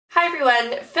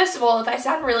everyone! First of all, if I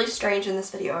sound really strange in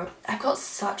this video, I've got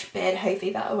such bad hay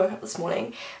fever. I woke up this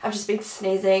morning, I've just been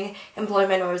sneezing and blowing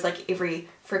my nose like every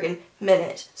friggin'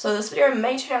 minute. So this video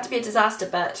may turn out to be a disaster,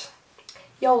 but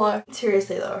YOLO.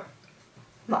 Seriously though,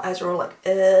 my eyes are all like,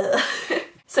 ugh.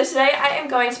 So today I am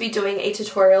going to be doing a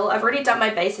tutorial. I've already done my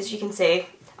base, as you can see.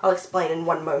 I'll explain in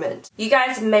one moment. You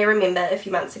guys may remember a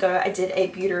few months ago I did a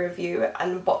beauty review,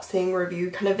 unboxing review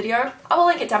kind of video. I will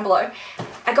link it down below.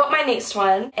 I got my next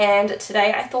one, and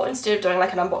today I thought instead of doing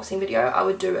like an unboxing video, I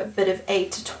would do a bit of a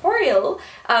tutorial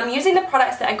using the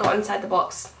products that I got inside the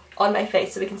box on my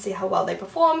face so we can see how well they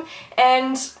perform.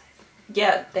 And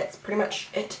yeah, that's pretty much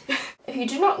it. If you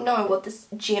do not know what this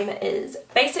gem is,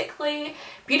 basically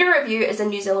Beauty Review is a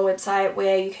New Zealand website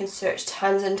where you can search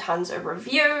tons and tons of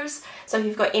reviews. So if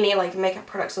you've got any like makeup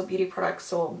products or beauty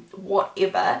products or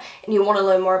whatever and you want to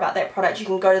learn more about that product, you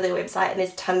can go to their website and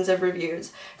there's tons of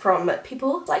reviews from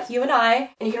people like you and I,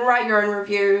 and you can write your own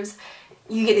reviews.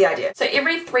 You get the idea. So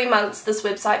every 3 months this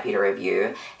website, Beauty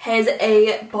Review, has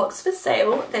a box for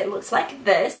sale that looks like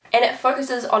this, and it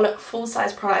focuses on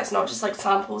full-size products, not just like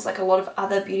samples like a lot of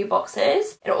other beauty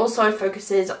boxes. It also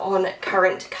focuses on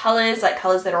current colours, like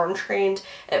colours that are on trend.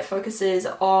 It focuses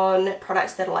on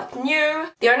products that are like new.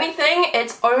 The only thing,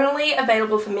 it's only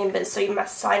available for members, so you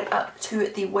must sign up to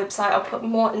the website. I'll put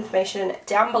more information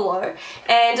down below.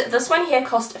 And this one here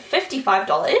cost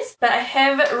 $55, but I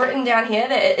have written down here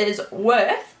that it is worth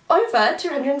over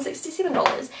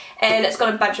 $267, and it's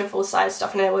got a bunch of full-size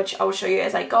stuff in it, which I will show you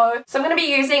as I go. So I'm going to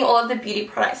be using all of the beauty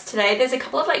products today. There's a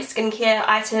couple of like skincare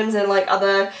items and like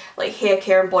other like hair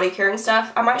care and body care and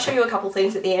stuff. I might show you a couple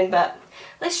things at the end, but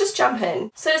let's just jump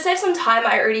in. So to save some time,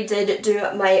 I already did do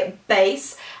my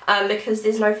base because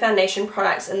there's no foundation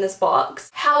products in this box.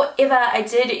 However, I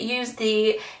did use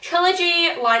the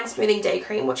Trilogy Line Smoothing Day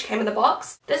Cream, which came in the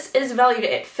box. This is valued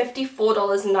at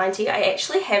 $54.90. I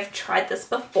actually have tried this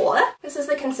before. This is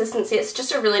the consistency. It's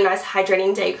just a really nice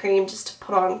hydrating day cream just to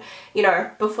put on, you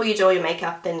know, before you do all your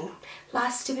makeup and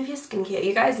last step of your skincare.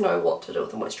 You guys know what to do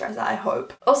with the moisturiser, I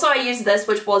hope. Also, I used this,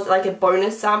 which was like a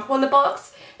bonus sample in the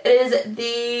box. It is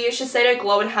the Shiseido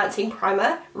Glow Enhancing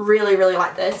Primer. Really, really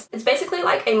like this. It's basically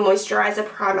like a moisturiser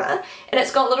primer, and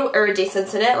it's got little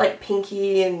iridescence in it, like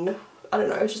pinky and I don't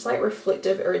know, it's just like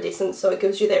reflective iridescence, so it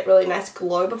gives you that really nice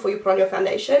glow before you put on your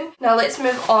foundation. Now let's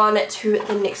move on to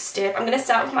the next step. I'm going to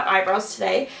start with my eyebrows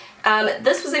today.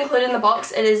 This was included in the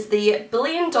box. It is the $1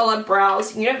 Billion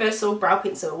Brows Universal Brow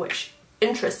Pencil, which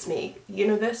interests me.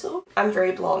 Universal? I'm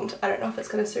very blonde. I don't know if it's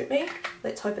going to suit me.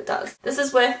 Let's hope it does. This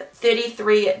is worth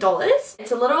 $33.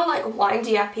 It's a little like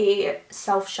windy-uppy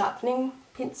self-sharpening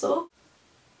pencil.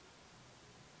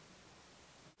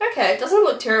 Okay, it doesn't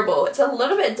look terrible. It's a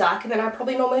little bit darker than I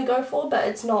probably normally go for, but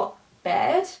it's not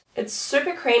bad. It's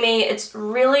super creamy. It's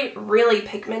really, really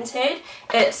pigmented.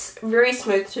 It's very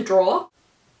smooth to draw.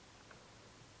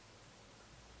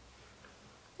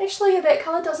 Actually, that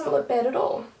colour doesn't look bad at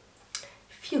all.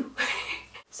 Phew.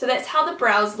 So that's how the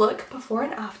brows look before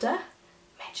and after.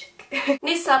 Magic.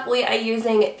 Next up, we are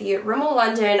using the Rimmel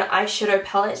London eyeshadow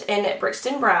palette in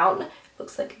Brixton Brown.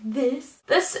 Looks like this.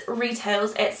 This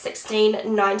retails at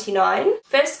 $16.99.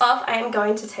 First off, I am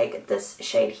going to take this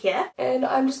shade here, and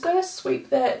I'm just going to sweep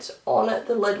that on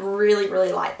the lid really,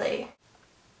 really lightly.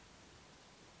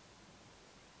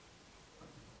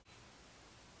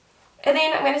 And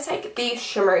then I'm going to take the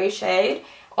shimmery shade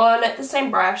on the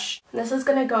same brush. And this is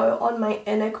going to go on my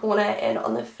inner corner and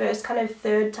on the first kind of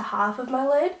third to half of my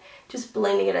lid, just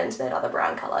blending it into that other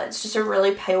brown colour. It's just a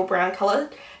really pale brown colour.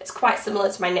 It's quite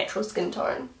similar to my natural skin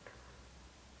tone.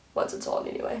 Once it's on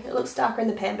anyway. It looks darker in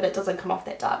the pan, but it doesn't come off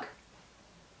that dark.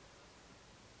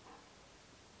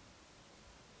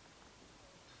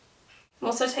 I'm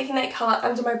also taking that colour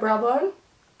under my brow bone.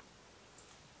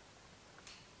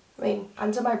 I mean,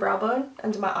 under my brow bone,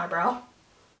 under my eyebrow.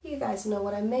 You guys know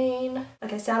what I mean.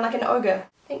 Like I sound like an ogre.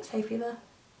 Thanks, hay fever.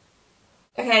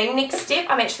 Okay, next step,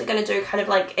 I'm actually going to do kind of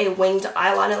like a winged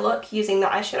eyeliner look using the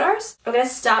eyeshadows. I'm going to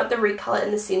start with the red colour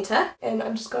in the centre, and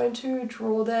I'm just going to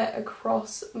draw that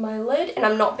across my lid, and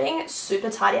I'm not being super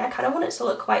tidy. I kind of want it to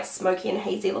look quite smoky and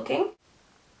hazy looking.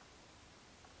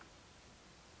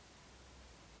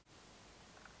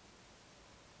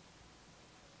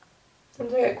 I'm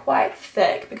doing it quite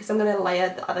thick because I'm going to layer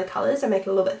the other colours and make it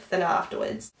a little bit thinner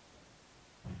afterwards.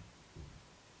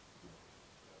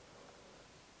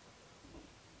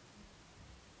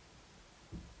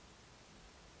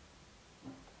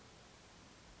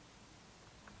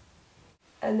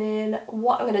 And then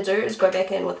what I'm going to do is go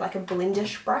back in with like a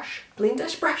blendish brush.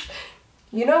 Blendish brush?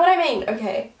 You know what I mean.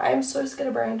 Okay, I am so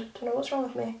scatterbrained. Don't know what's wrong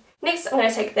with me. Next, I'm going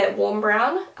to take that warm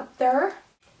brown up there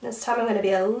This time I'm going to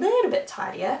be a little bit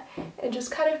tidier and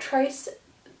just kind of trace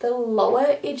the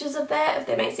lower edges of that, if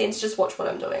that makes sense. Just watch what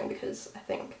I'm doing because I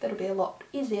think that'll be a lot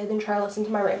easier than try to listen to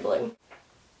my rambling.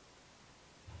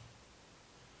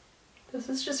 This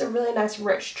is just a really nice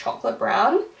rich chocolate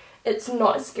brown. It's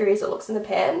not as scary as it looks in the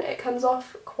pan. It comes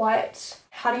off quite,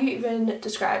 how do you even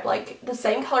describe, like the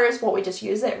same colour as what we just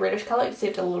used, that reddish colour,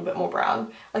 except a little bit more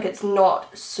brown. Like it's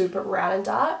not super brown and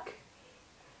dark.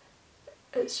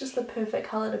 It's just the perfect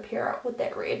colour to pair up with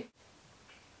that red.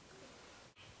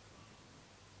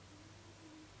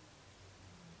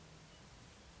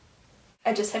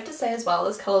 I just have to say as well,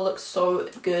 this colour looks so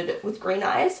good with green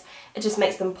eyes. It just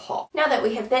makes them pop. Now that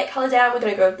we have that colour down, we're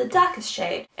going to go with the darkest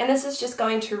shade. And this is just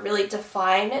going to really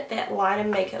define that line and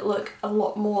make it look a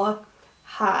lot more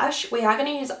harsh. We are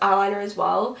going to use eyeliner as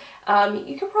well.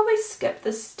 You can probably skip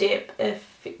this step if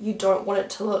you don't want it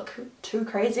to look too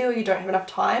crazy or you don't have enough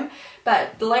time.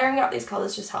 But layering up these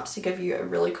colours just helps to give you a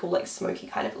really cool like smoky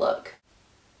kind of look.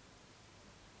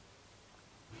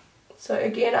 So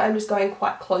again, I'm just going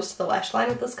quite close to the lash line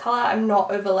with this colour. I'm not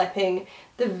overlapping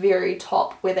the very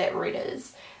top where that red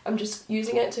is. I'm just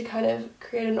using it to kind of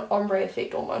create an ombre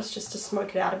effect almost, just to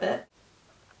smoke it out a bit.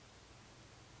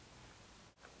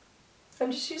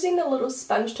 I'm just using the little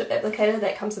sponge tip applicator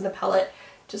that comes in the palette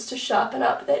just to sharpen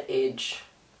up that edge.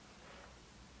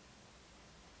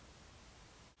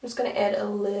 I'm just going to add a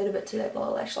little bit to that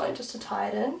lower lash line just to tie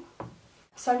it in.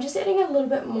 So I'm just adding a little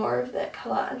bit more of that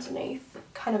colour underneath,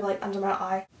 kind of like under my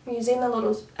eye. I'm using the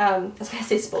little, I was going to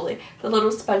say spoolie, the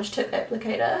little sponge tip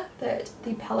applicator that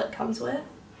the palette comes with.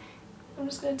 I'm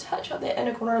just going to touch up that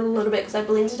inner corner a little bit because I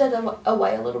blended it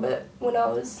away a little bit when I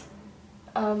was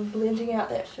blending out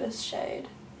that first shade.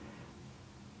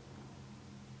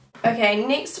 Okay,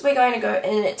 next we're going to go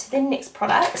into the next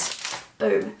product.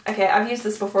 Boom. Okay, I've used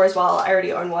this before as well. I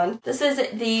already own one. This is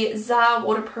the ZAR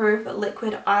Waterproof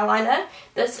Liquid Eyeliner.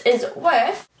 This is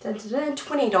worth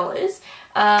 $20.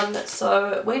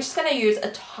 So we're just going to use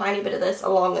a tiny bit of this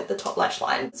along the top lash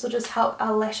line. This will just help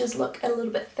our lashes look a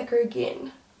little bit thicker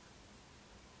again.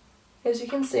 As you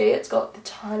can see, it's got the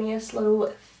tiniest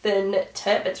little thin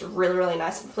tip. It's really, really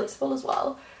nice and flexible as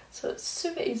well. So it's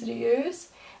super easy to use.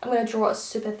 I'm going to draw a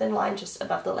super thin line just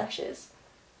above the lashes.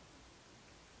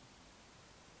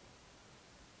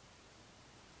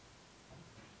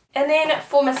 And then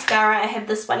for mascara, I have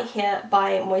this one here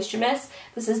by Moisture Miss.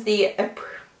 This is the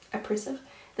Impressive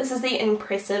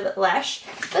Lash.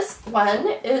 This one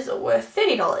is worth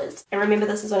 $30. And remember,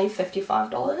 this is only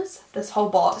 $55. This whole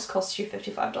box costs you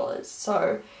 $55.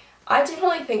 So I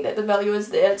definitely think that the value is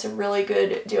there. It's a really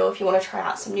good deal if you want to try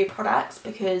out some new products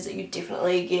because you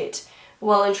definitely get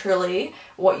well and truly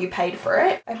what you paid for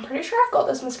it. I'm pretty sure I've got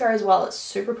this mascara as well. It's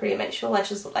super pretty. It makes your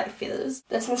lashes look like feathers.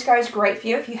 This mascara is great for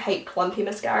you if you hate clumpy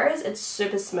mascaras. It's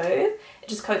super smooth. It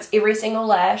just coats every single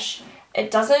lash. It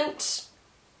doesn't,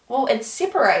 well, it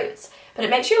separates, but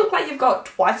it makes you look like you've got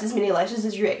twice as many lashes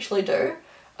as you actually do.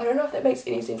 I don't know if that makes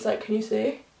any sense. Like, can you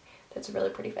see? That's a really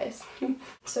pretty face.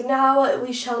 So now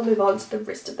we shall move on to the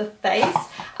rest of the face.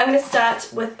 I'm going to start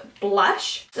with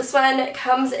blush. This one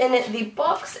comes in the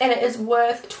box and it is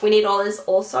worth $20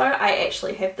 also. I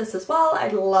actually have this as well. I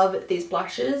love these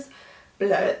blushes.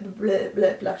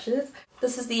 Blushes.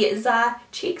 This is the ZAR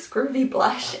Cheeks Groovy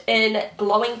Blush in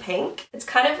Glowing Pink. It's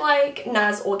kind of like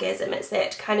NARS Orgasm. It's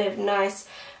that kind of nice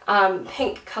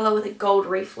pink colour with a gold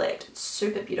reflect. It's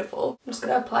super beautiful. I'm just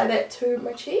going to apply that to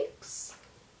my cheeks.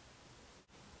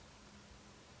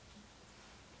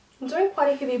 I'm doing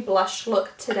quite a heavy blush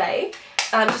look today.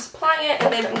 I'm just applying it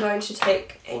and then I'm going to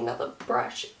take another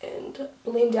brush and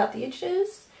blend out the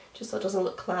edges just so it doesn't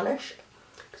look clownish.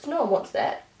 Because no one wants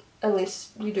that.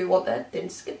 Unless you do want that, then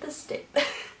skip this step.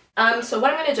 So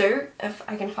what I'm going to do, if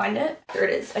I can find it, here it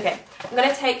is. Okay, I'm going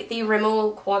to take the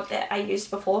Rimmel quad that I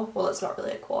used before. Well, it's not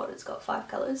really a quad, it's got 5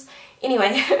 colours.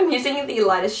 Anyway, I'm using the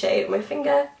lightest shade on my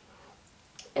finger.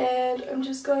 And I'm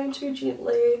just going to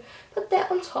gently put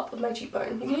that on top of my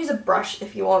cheekbone. You can use a brush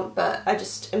if you want, but I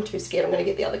just am too scared I'm going to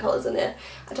get the other colours in there.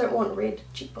 I don't want red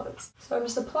cheekbones. So I'm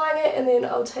just applying it and then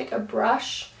I'll take a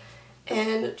brush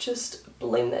and just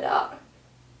blend that out.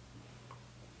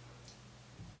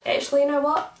 Actually, you know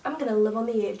what? I'm going to live on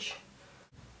the edge.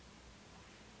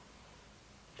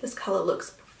 This colour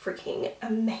looks freaking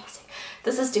amazing.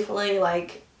 This is definitely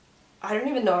like, I don't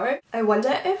even know. I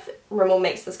wonder if Rimmel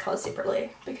makes this colour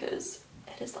separately because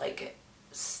it is like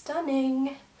stunning.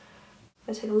 I'm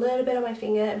going to take a little bit on my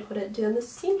finger and put it down the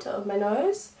centre of my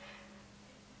nose.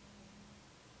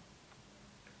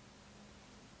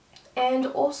 And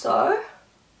also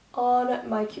on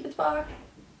my cupid's bow.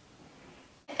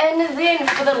 And then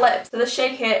for the lips, so the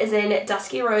shade here is in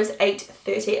Dusky Rose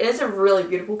 830. It is a really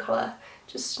beautiful colour,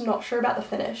 just not sure about the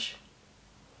finish.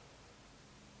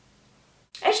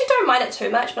 I actually don't mind it too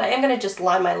much, but I am going to just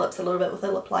line my lips a little bit with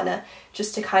a lip liner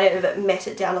just to kind of matte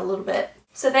it down a little bit.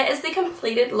 So that is the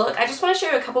completed look. I just want to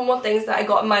show you a couple more things that I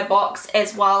got in my box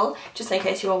as well, just in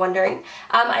case you were wondering.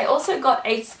 I also got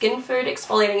a Skin Food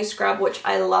exfoliating scrub, which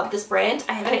I love this brand.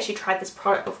 I haven't actually tried this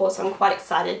product before, so I'm quite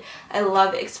excited. I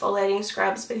love exfoliating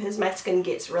scrubs because my skin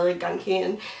gets really gunky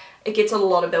and it gets a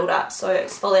lot of build up, so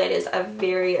exfoliators are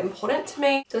very important to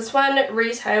me. This one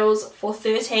retails for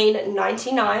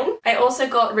 $13.99. I also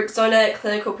got Rexona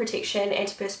Clinical Protection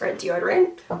Antiperspirant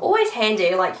Deodorant. Always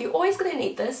handy, like you always gonna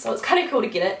need this, so it's kind of cool to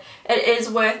get it. It is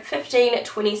worth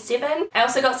 $15.27. I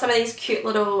also got some of these cute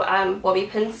little bobby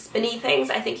pin spinny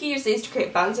things. I think you use these to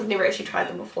create buns. I've never actually tried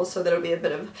them before, so that'll be a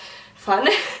bit of fun.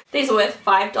 These are worth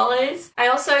 $5. I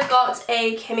also got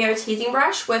a Cameo teasing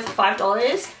brush worth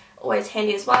 $5. Always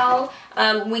handy as well.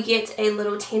 We get a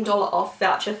little $10 off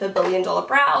voucher for Billion Dollar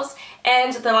Brows.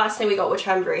 And the last thing we got, which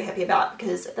I'm very happy about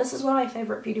because this is one of my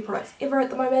favourite beauty products ever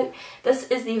at the moment. This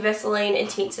is the Vaseline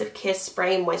Intensive Care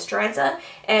Spray Moisturiser,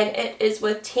 and it is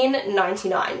worth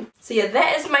 $10.99. So yeah,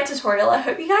 that is my tutorial. I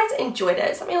hope you guys enjoyed it.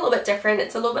 It's something a little bit different.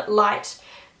 It's a little bit light,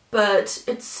 but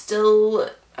it's still,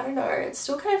 I don't know, it's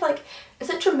still kind of like, is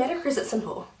it dramatic or is it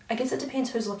simple? I guess it depends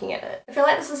who's looking at it. I feel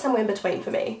like this is somewhere in between for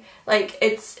me. Like,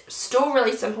 it's still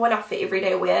really simple enough for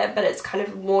everyday wear, but it's kind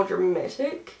of more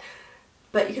dramatic.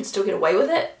 But you can still get away with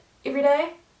it every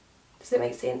day. Does that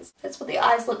make sense? That's what the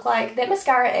eyes look like. That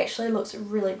mascara actually looks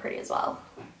really pretty as well.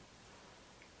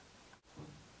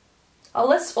 I'll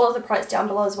list all of the products down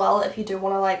below as well if you do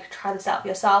want to like try this out for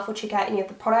yourself or check out any of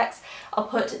the products. I'll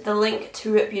put the link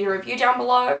to Beauty Review down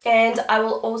below, and I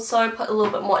will also put a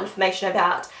little bit more information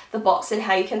about the box and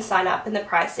how you can sign up and the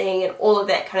pricing and all of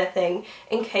that kind of thing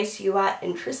in case you are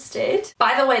interested.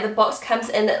 By the way, the box comes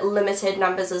in limited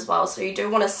numbers as well, so you do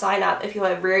want to sign up if you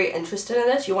are very interested in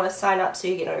this. You want to sign up so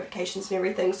you get notifications and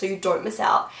everything so you don't miss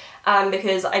out.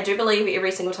 Because I do believe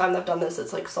every single time they've done this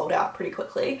it's like sold out pretty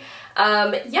quickly.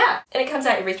 Yeah, and it comes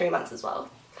out every 3 months as well.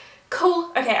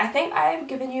 Cool. Okay, I think I've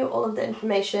given you all of the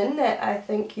information that I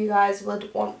think you guys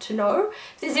would want to know.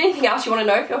 If there's anything else you want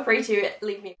to know, feel free to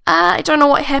leave me. I don't know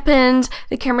what happened.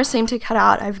 The camera seemed to cut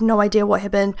out. I have no idea what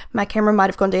happened. My camera might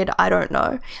have gone dead. I don't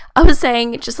know. I was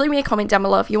saying, just leave me a comment down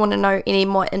below if you want to know any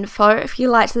more info. If you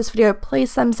liked this video,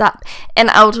 please thumbs up, and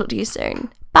I will talk to you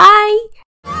soon. Bye!